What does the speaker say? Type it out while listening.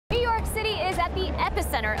at the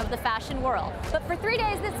epicenter of the fashion world. But for 3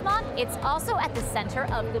 days this month, it's also at the center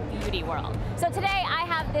of the beauty world. So today I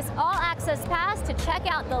have this all-access pass to check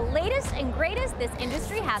out the latest and greatest this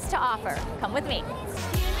industry has to offer. Come with me.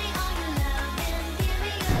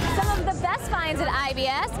 Some of the best finds at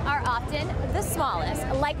IBS are often the smallest,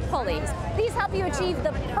 like Pulleez. These help you achieve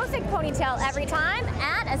the perfect ponytail every time,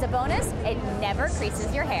 and as a bonus, it never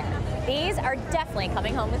creases your hair. These are definitely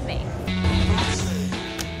coming home with me.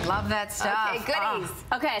 Love that stuff. Okay, goodies.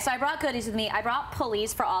 Okay, so I brought goodies with me. I brought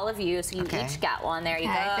Pulleez for all of you, so you each got one. There you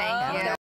go. Thank you.